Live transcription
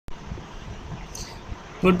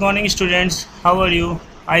Good morning, students. How are you?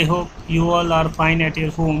 I hope you all are fine at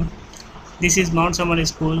your home. This is Mount Summer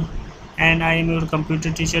School, and I am your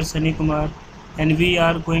computer teacher Sunny Kumar, and we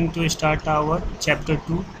are going to start our chapter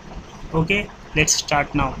 2. Okay, let's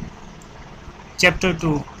start now. Chapter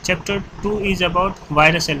 2. Chapter 2 is about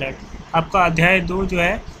virus alert. आपका अध्याय 2 जो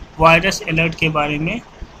है virus alert के बारे में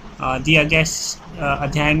दिया गया इस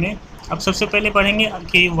अध्याय में। अब सबसे पहले पढ़ेंगे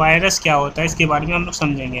कि वायरस क्या होता है, इसके बारे में हम लोग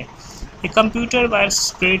समझेंगे। A computer virus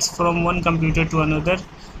spreads from one computer to another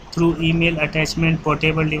through email attachment,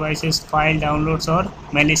 portable devices, file downloads और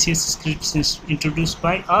malicious scripts introduced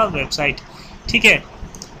by a website। ठीक है,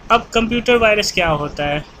 अब कंप्यूटर वायरस क्या होता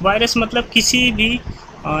है? वायरस मतलब किसी भी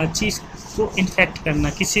चीज़ को इन्फेक्ट करना,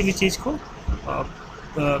 किसी भी चीज़ को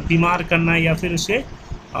बीमार करना या फिर उसे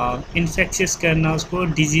इन्फेक्शियस करना, उसको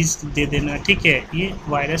डिजीज़ दे देना। ठीक है, ये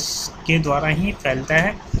वायरस के द्वारा ही फैलता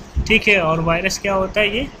है। ठीक है, और वायरस क्या होता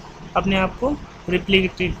है? ये अपने आप को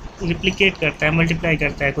रिप्लिकेट करता है, मल्टीप्लाई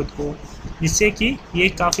करता है खुद को, जिससे कि ये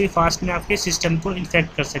काफ़ी फास्ट में आपके सिस्टम को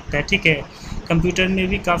इन्फेक्ट कर सकता है। ठीक है, कंप्यूटर में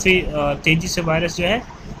भी काफ़ी तेज़ी से वायरस जो है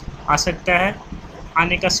आ सकता है।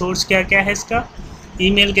 आने का सोर्स क्या क्या है इसका?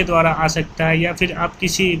 ईमेल के द्वारा आ सकता है, या फिर आप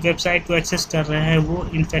किसी वेबसाइट को एक्सेस कर रहे हैं, वो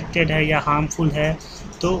इन्फेक्टेड है या हार्मफुल है,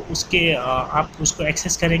 तो उसके आप उसको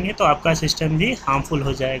एक्सेस करेंगे तो आपका सिस्टम भी हार्मफुल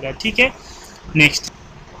हो जाएगा। ठीक है, नेक्स्ट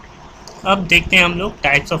अब देखते हैं हम लोग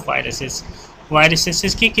टाइप्स ऑफ वायरसेस।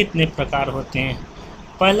 वायरसेस के कितने प्रकार होते हैं?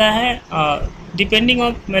 पहला है depending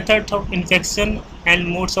on method of infection and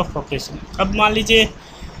modes of operation. अब मान लीजिए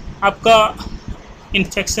आपका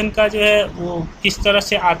इन्फेक्शन का जो है वो किस तरह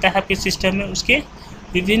से आता है आपके सिस्टम में, उसके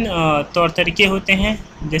विभिन्न तौर तरीके होते हैं।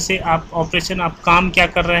 जैसे आप ऑपरेशन, आप काम क्या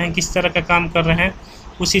कर रहे हैं, किस तरह का काम कर रहे हैं,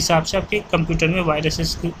 उस हिसाब से आपके कंप्यूटर में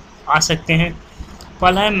वायरसेस आ सकते हैं।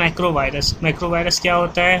 पहला है मैक्रोवायरस। मैक्रोवायरस क्या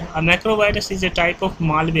होता है? अ मैक्रोवायरस is a type of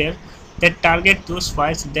malware that target those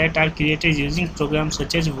files that are created using programmes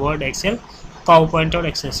such as word, Excel, PowerPoint और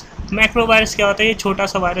एक्सेस। मैक्रोवायरस क्या होता है? ये छोटा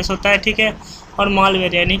सा वायरस होता है। ठीक है, और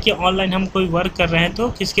मालवेयर यानी कि ऑनलाइन हम कोई वर्क कर रहे हैं तो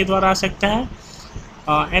किसके द्वारा आ सकता है?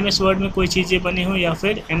 MS वर्ड में कोई चीज़ें बनी हो या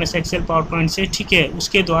फिर MS एक्सेल पावरपॉइंट से, ठीक है,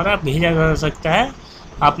 उसके द्वारा भेजा जा सकता है।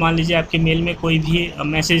 आप मान लीजिए आपके मेल में कोई भी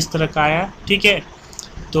मैसेज इस तरह का आया, ठीक है,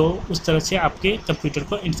 तो उस तरह से आपके कंप्यूटर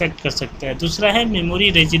को इन्फेक्ट कर सकता है। दूसरा है मेमोरी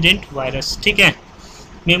रेजिडेंट वायरस। ठीक है,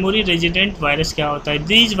 मेमोरी रेजिडेंट वायरस क्या होता है?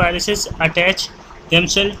 These viruses attach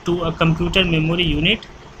themselves to a computer memory unit.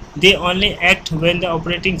 They only act when the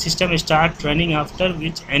operating system start running, after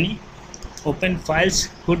which any open files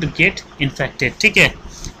could get infected. ठीक है,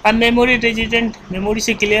 अब memory resident, memory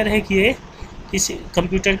से clear है कि ये किसी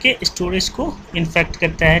कंप्यूटर के storage को इन्फेक्ट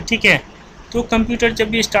करता है। ठीक है, तो कंप्यूटर जब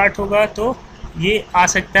भी स्टार्ट होगा तो ये आ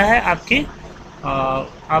सकता है आपके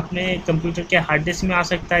आपने कंप्यूटर के हार्ड डिस्क में आ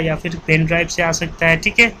सकता है या फिर पेन ड्राइव से आ सकता है।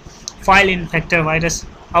 ठीक है, file infector virus.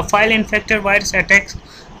 A file infector virus attacks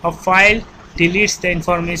a file, deletes the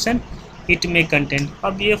information it में कंटेंट।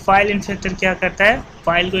 अब ये फाइल इन्फेक्टर क्या करता है?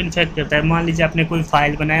 फाइल को इन्फेक्ट करता है। मान लीजिए आपने कोई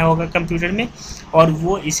फाइल बनाया होगा कंप्यूटर में और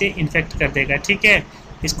वो इसे इन्फेक्ट कर देगा। ठीक है,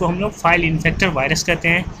 इसको हम लोग फाइल इन्फेक्टर वायरस कहते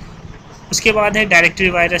हैं। उसके बाद है डायरेक्टरी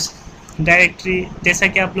वायरस। डायरेक्टरी, जैसा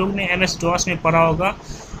कि आप लोग ने MS DOS में पढ़ा होगा,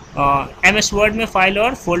 MS वर्ड में फाइल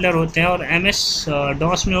और फोल्डर होते हैं और MS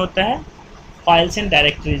DOS में होता है फाइल्स एंड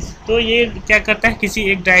डायरेक्टरीज। तो ये क्या करता है? किसी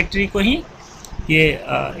एक डायरेक्टरी को ही ये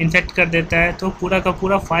इन्फेक्ट कर देता है, तो पूरा का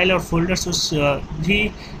पूरा फाइल और फोल्डर्स उस भी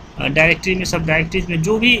डायरेक्टरी में, सब डायरेक्टरीज में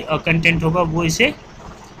जो भी कंटेंट होगा वो इसे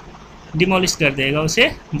डिमोलिश कर देगा,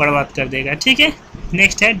 उसे बर्बाद कर देगा। ठीक है,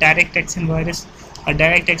 नेक्स्ट है direct action virus. A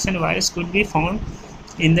direct action virus could be found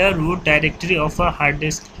in the root directory of a hard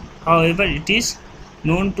disk. However, it is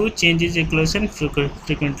known to change its location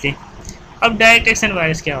frequently. अब डायरेक्ट एक्शन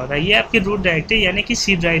वायरस क्या होता है? ये आपकी root directory यानी कि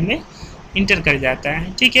C drive में inter कर जाता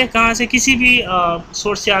है। ठीक है, कहाँ से? किसी भी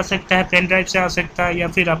सोर्स से आ सकता है, पेन ड्राइव से आ सकता है, या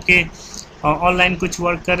फिर आपके ऑनलाइन कुछ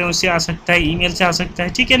वर्क कर रहे हैं उससे आ सकता है, ईमेल से आ सकता है।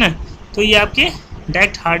 ठीक है ना, तो ये आपके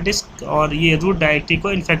डायरेक्ट हार्ड डिस्क और ये रूट डायरेक्टरी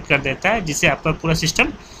को इन्फेक्ट कर देता है, जिससे आपका पूरा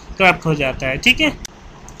सिस्टम करप्ट हो जाता है। ठीक है,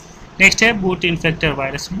 नेक्स्ट है boot infector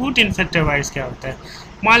virus. Boot infector virus क्या होता है?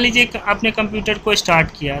 मान लीजिए आपने कंप्यूटर को स्टार्ट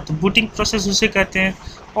किया तो बूटिंग प्रोसेस उसे कहते हैं,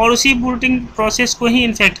 और उसी बूटिंग प्रोसेस को ही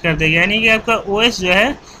इन्फेक्ट कर देगा, यानी कि आपका OS जो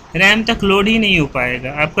है रैम तक लोड ही नहीं हो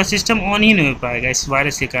पाएगा, आपका सिस्टम ऑन ही नहीं हो पाएगा इस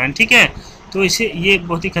वायरस के कारण। ठीक है, तो इसे ये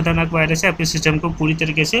बहुत ही खतरनाक वायरस है, आपके सिस्टम को पूरी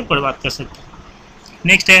तरीके से बर्बाद कर सकता है।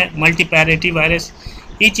 नेक्स्ट है मल्टीपैरेटी virus.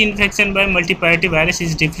 Each infection by multiparaty virus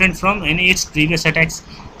is different from any its previous attacks.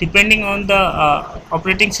 Depending on the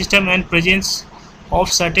operating system and presence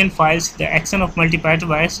of certain files, the action of multiparaty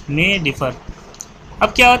virus may differ.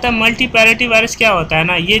 अब क्या होता है? मल्टीपैरेटी virus क्या होता है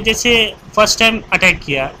ना, ये जैसे फर्स्ट टाइम अटैक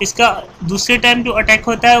किया, इसका दूसरे टाइम जो अटैक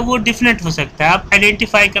होता है वो डिफरेंट हो सकता है, आप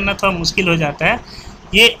आइडेंटिफाई करना थोड़ा मुश्किल हो जाता है।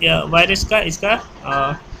 ये वायरस का इसका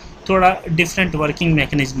थोड़ा डिफरेंट वर्किंग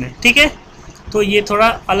मैकेनिज्म है, ठीक है। तो ये थोड़ा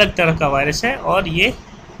अलग तरह का वायरस है और ये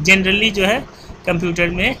जनरली जो है कंप्यूटर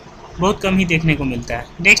में बहुत कम ही देखने को मिलता है।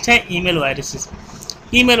 नेक्स्ट है ईमेल वायरसेस।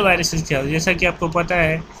 ईमेल वायरसेस क्या हो, जैसा कि आपको पता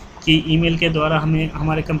है कि ईमेल के द्वारा हमें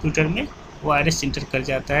हमारे कंप्यूटर में वायरस इंटर कर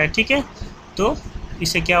जाता है, ठीक है। तो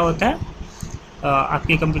इससे क्या होता है,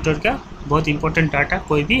 आपके कंप्यूटर का बहुत इंपॉर्टेंट डाटा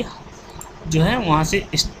कोई भी जो है वहाँ से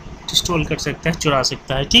स्टोर कर सकता है, चुरा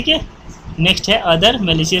सकता है, ठीक है। नेक्स्ट है अदर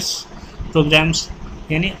मैलिशियस प्रोग्राम्स,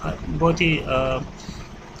 यानी बहुत ही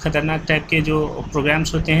ख़तरनाक टाइप के जो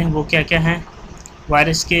प्रोग्राम्स होते हैं वो क्या क्या हैं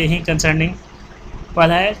वायरस के ही कंसर्निंग।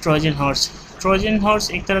 पहला है ट्रोजन हॉर्स। ट्रोजन हॉर्स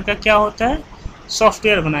एक तरह का क्या होता है,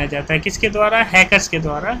 सॉफ्टवेयर बनाया जाता है किसके द्वारा, हैकर्स के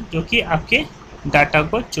द्वारा, जो कि आपके डाटा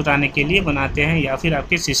को चुराने के लिए बनाते हैं या फिर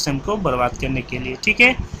आपके सिस्टम को बर्बाद करने के लिए, ठीक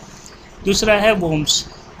है। दूसरा है वोम्स।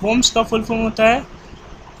 वोम्स का फुल फॉर्म होता है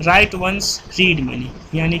राइट वंस रीड मैनी,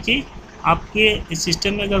 यानी कि आपके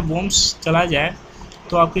सिस्टम में अगर वोम्स चला जाए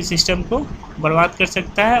तो आपके सिस्टम को बर्बाद कर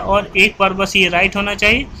सकता है, और एक बार बस ये राइट होना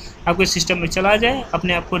चाहिए, आपके सिस्टम में चला जाए,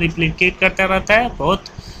 अपने आप को रिप्लिकेट करता रहता है, बहुत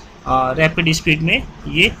रैपिड स्पीड में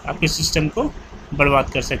ये आपके सिस्टम को बर्बाद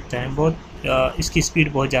कर सकता है। बहुत इसकी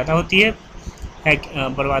स्पीड बहुत ज़्यादा होती है हैक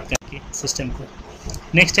बर्बाद करने की सिस्टम को।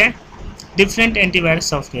 नेक्स्ट है डिफरेंट एंटीवायरस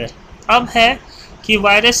सॉफ्टवेयर। अब है कि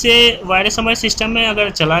वायरस हमारे सिस्टम में अगर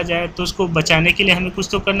चला जाए तो उसको बचाने के लिए हमें कुछ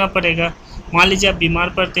तो करना पड़ेगा। मान लीजिए आप बीमार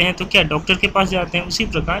पड़ते हैं तो क्या डॉक्टर के पास जाते हैं, उसी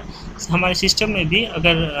प्रकार हमारे सिस्टम में भी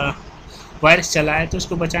अगर वायरस चला है तो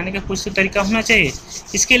उसको बचाने का कुछ तो तरीका होना चाहिए।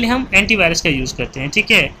 इसके लिए हम एंटीवायरस का यूज़ करते हैं,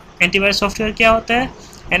 ठीक है। एंटीवायरस सॉफ्टवेयर क्या होता है,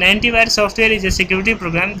 N antivirus software is a security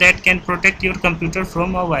programme that can protect your computer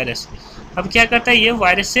from a virus. अब क्या करता है, ये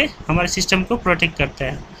वायरस से हमारे सिस्टम को प्रोटेक्ट करता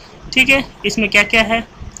है, ठीक है। इसमें क्या क्या है,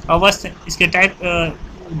 अवस्था, इसके टाइप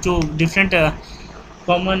जो डिफरेंट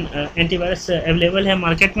कॉमन एंटीवायरस अवेलेबल है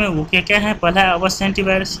मार्केट में वो क्या क्या है। पहला है अवस्था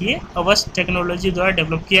एंटीवायरस, ये अवस्था टेक्नोलॉजी द्वारा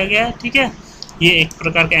डेवलप किया गया है, ठीक है। ये एक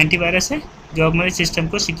प्रकार का एंटीवायरस है जो हमारे सिस्टम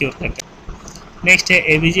को सिक्योर करता है। नेक्स्ट है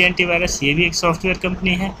एवीजी एंटीवायरस, ये भी एक सॉफ्टवेयर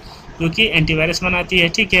कंपनी है जो कि एंटीवायरस बनाती है,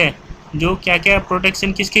 ठीक है। जो क्या क्या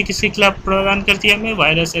प्रोटेक्शन किसके किसके खिलाफ प्रदान करती है हमें,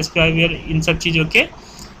 वायरस, स्पाईवेयर, इन सब चीज़ों के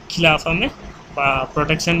खिलाफ हमें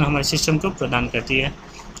प्रोटेक्शन हमारे सिस्टम को प्रदान करती है।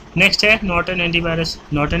 नेक्स्ट है नॉर्टन एंटीवायरस।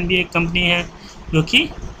 नॉर्टन भी एक कंपनी है जो कि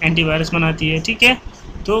एंटीवायरस बनाती है, ठीक है।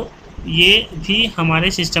 तो ये भी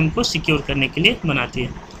हमारे सिस्टम को सिक्योर करने के लिए बनाती है।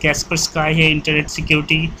 कैस्पर स्काई है, इंटरनेट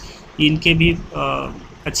सिक्योरिटी, इनके भी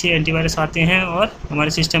अच्छे एंटीवायरस आते हैं और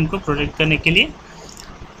हमारे सिस्टम को प्रोटेक्ट करने के लिए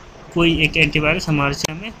कोई एक एंटीवायरस हमारे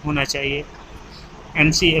सिस्टम में होना चाहिए।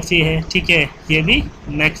 MCFE है, ठीक है, ये भी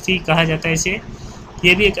मैकफी कहा जाता है इसे।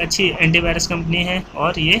 ये भी एक अच्छी एंटीवायरस कंपनी है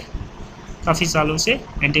और ये काफ़ी सालों से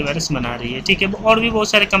एंटीवायरस बना रही है, ठीक है। और भी बहुत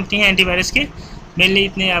सारे कंपनी हैं एंटीवायरस के, मेनली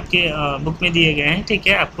इतने आपके बुक में दिए गए हैं, ठीक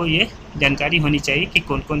है। आपको ये जानकारी होनी चाहिए कि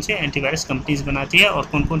कौन कौन से एंटीवायरस कंपनीज बनाती है और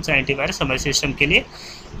कौन कौन सा एंटीवायरस हमारे सिस्टम के लिए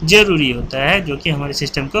ज़रूरी होता है जो कि हमारे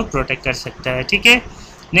सिस्टम को प्रोटेक्ट कर सकता है, ठीक है।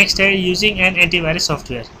 नेक्स्ट है यूजिंग एन एंटीवायरस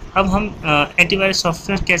सॉफ्टवेयर। अब हम एंटीवायरस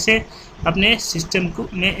सॉफ्टवेयर कैसे अपने सिस्टम को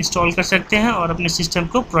में इंस्टॉल कर सकते हैं और अपने सिस्टम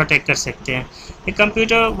को प्रोटेक्ट कर सकते हैं। ए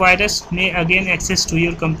कंप्यूटर वायरस में again access to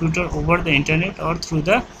your computer over the internet और through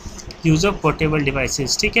the use of portable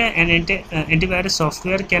devices, ठीक है। N antivirus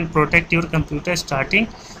software can protect your computer starting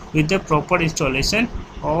with the proper installation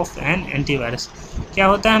of N antivirus. क्या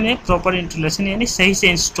होता है, हमें proper installation यानी सही से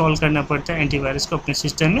इंस्टॉल करना पड़ता है एंटीवायरस को अपने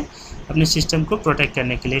सिस्टम में, अपने सिस्टम को प्रोटेक्ट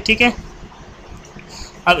करने के लिए, ठीक है।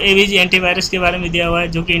 अब AVG एंटीवायरस के बारे में दिया हुआ है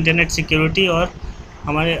जो कि इंटरनेट सिक्योरिटी और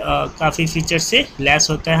हमारे काफ़ी फीचर्स से लैस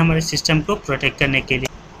होता है हमारे सिस्टम को प्रोटेक्ट करने के लिए।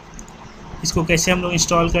 इसको कैसे हम लोग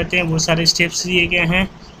इंस्टॉल करते हैं, वो सारे स्टेप्स दिए गए हैं।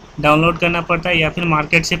 डाउनलोड करना पड़ता है या फिर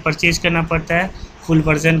मार्केट से परचेज करना पड़ता है। फुल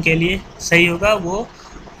वर्जन के लिए सही होगा वो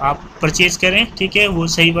आप परचेज करें, ठीक है, वो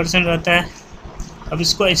सही वर्जन रहता है। अब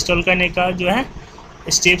इसको इंस्टॉल करने का जो है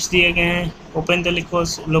स्टेप्स दिए गए हैं। Open the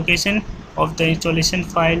location of the installation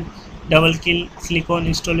file, double click on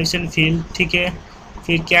installation field, ठीक है।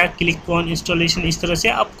 फिर क्या क्लिक ऑन इंस्टॉलेशन, इस तरह से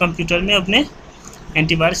आप कंप्यूटर में अपने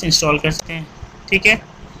एंटीवायरस इंस्टॉल कर सकते हैं, ठीक है।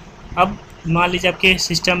 अब मान लीजिए आपके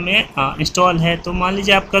सिस्टम में इंस्टॉल है, तो मान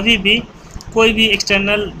लीजिए आप कभी भी कोई भी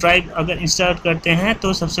एक्सटर्नल ड्राइव अगर इंस्टॉल करते हैं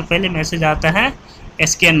तो सबसे पहले मैसेज आता है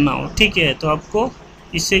स्कैन नाउ, ठीक है। तो आपको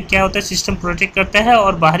इससे क्या होता है, सिस्टम प्रोटेक्ट करता है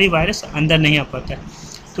और बाहरी वायरस अंदर नहीं आ पाता है।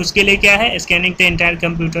 तो उसके लिए क्या है, स्कैनिंग द एंटायर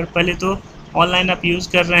कंप्यूटर। पहले तो ऑनलाइन आप यूज़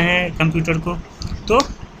कर रहे हैं कंप्यूटर को, तो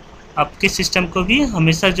आपके सिस्टम को भी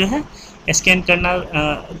हमेशा जो है स्कैन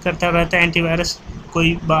करता रहता है एंटीवायरस,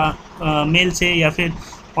 कोई मेल से या फिर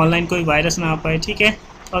ऑनलाइन कोई वायरस ना आ पाए, ठीक है।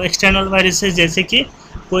 और एक्सटर्नल वायरसेस जैसे कि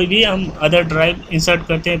कोई भी हम अदर ड्राइव इंसर्ट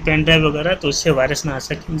करते हैं, पेन ड्राइव वगैरह, तो उससे वायरस ना आ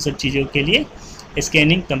सके। इन सब चीज़ों के लिए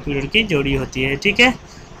स्कैनिंग कंप्यूटर की जरूरी होती है। ठीक है,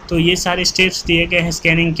 तो ये सारे स्टेप्स दिए गए हैं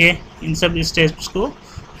स्कैनिंग के। इन सब स्टेप्स को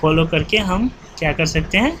फॉलो करके हम क्या कर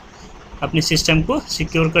सकते हैं, अपने सिस्टम को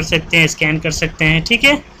सिक्योर कर सकते हैं, स्कैन कर सकते हैं। ठीक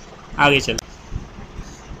है, आगे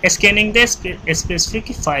चलते। स्कैनिंग द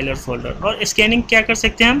स्पेसिफिक फाइल और फोल्डर। और स्कैनिंग क्या कर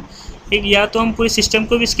सकते हैं हम, एक या तो हम पूरे सिस्टम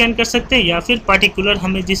को भी स्कैन कर सकते हैं, या फिर पार्टिकुलर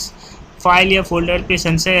हमें जिस फाइल या फोल्डर पे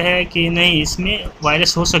संशय है कि नहीं इसमें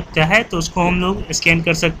वायरस हो सकता है, तो उसको हम लोग स्कैन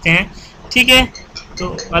कर सकते हैं। ठीक है,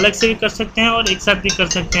 तो अलग से भी कर सकते हैं और एक साथ भी कर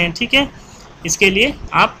सकते हैं। ठीक है, इसके लिए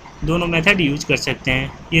आप दोनों मेथड यूज कर सकते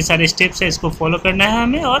हैं। ये सारे स्टेप्स है, इसको फॉलो करना है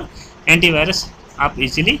हमें, और एंटीवायरस आप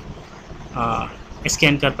इजीली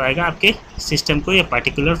स्कैन कर पाएगा आपके सिस्टम को या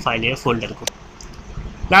पार्टिकुलर फाइल या फोल्डर को।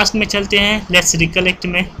 लास्ट में चलते हैं लेट्स रिकलेक्ट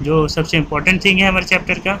में, जो सबसे इम्पोर्टेंट थिंग है हमारे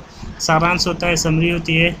चैप्टर का, सारांश होता है, समरी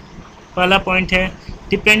होती है। पहला पॉइंट है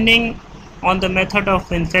depending on the method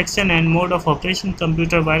of infection and mode of operation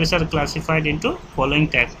computer virus are classified into following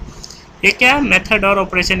type. ये क्या है, मेथड और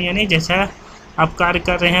ऑपरेशन, यानी जैसा आप कार्य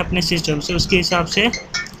कर रहे हैं अपने सिस्टम से उसके हिसाब से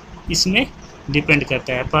इसमें डिपेंड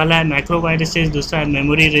करता है। पहला है मैक्रो वायरसेस, दूसरा है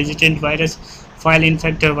memory resistant virus, file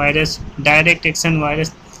infector virus, direct action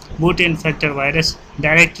virus, boot infector virus,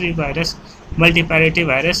 directory virus, मल्टीपैरेटिव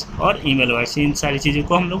virus और ईमेल वायरस। इन सारी चीज़ों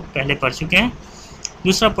को हम लोग पहले पढ़ चुके हैं।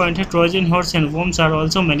 दूसरा पॉइंट है Trojan horse and worms are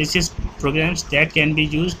also malicious programmes that can be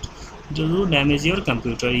used to damage your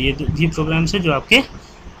computer. ये भी प्रोग्राम्स है जो आपके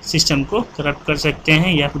सिस्टम को करप्ट कर सकते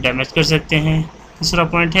हैं या डैमेज कर सकते हैं। तीसरा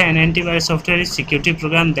पॉइंट है N antivirus software is security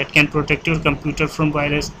programme that can protect your computer from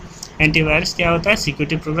virus. Antivirus क्या होता है,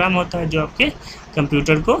 सिक्योरिटी प्रोग्राम होता है जो आपके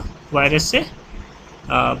कंप्यूटर को वायरस से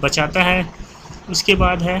बचाता है। उसके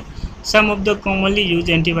बाद है सम of the commonly use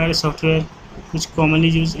antivirus software. कुछ कॉमनली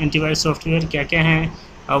यूज एंटीवायरस सॉफ्टवेयर क्या क्या हैं,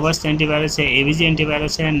 अवर्स एंटीवायरस है, AVG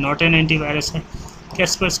एंटीवायरस है, नॉर्टन एंटीवायरस है,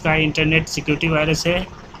 Caspar sky internet security virus है,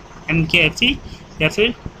 MKFE या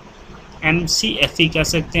फिर MCFE कह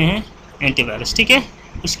सकते हैं एंटीवायरस। ठीक है,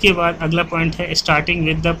 उसके बाद अगला पॉइंट है starting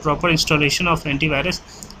with the proper installation of antivirus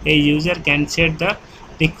A user can set the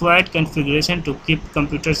required configuration to keep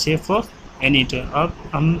computer safe of any threat. अब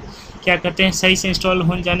हम क्या करते हैं, सही से इंस्टॉल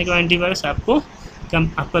हो जाने के बाद एंटीवायरस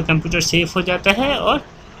आपका कंप्यूटर सेफ हो जाता है और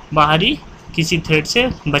बाहरी किसी थ्रेट से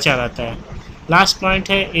बचा रहता है। लास्ट पॉइंट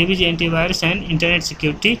है AVG antivirus and internet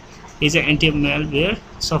security is a anti malware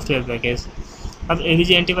software package. अब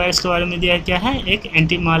AVG एंटीवायरस के बारे में दिया क्या है, एक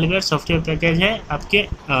एंटी मालवेयर सॉफ्टवेयर पैकेज है, आपके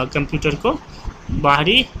कंप्यूटर को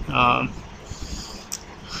बाहरी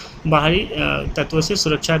तत्वों से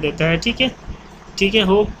सुरक्षा देता है। ठीक है,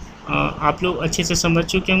 होप आप लोग अच्छे से समझ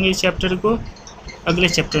चुके होंगे इस चैप्टर को। अगले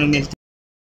चैप्टर में मिलते हैं।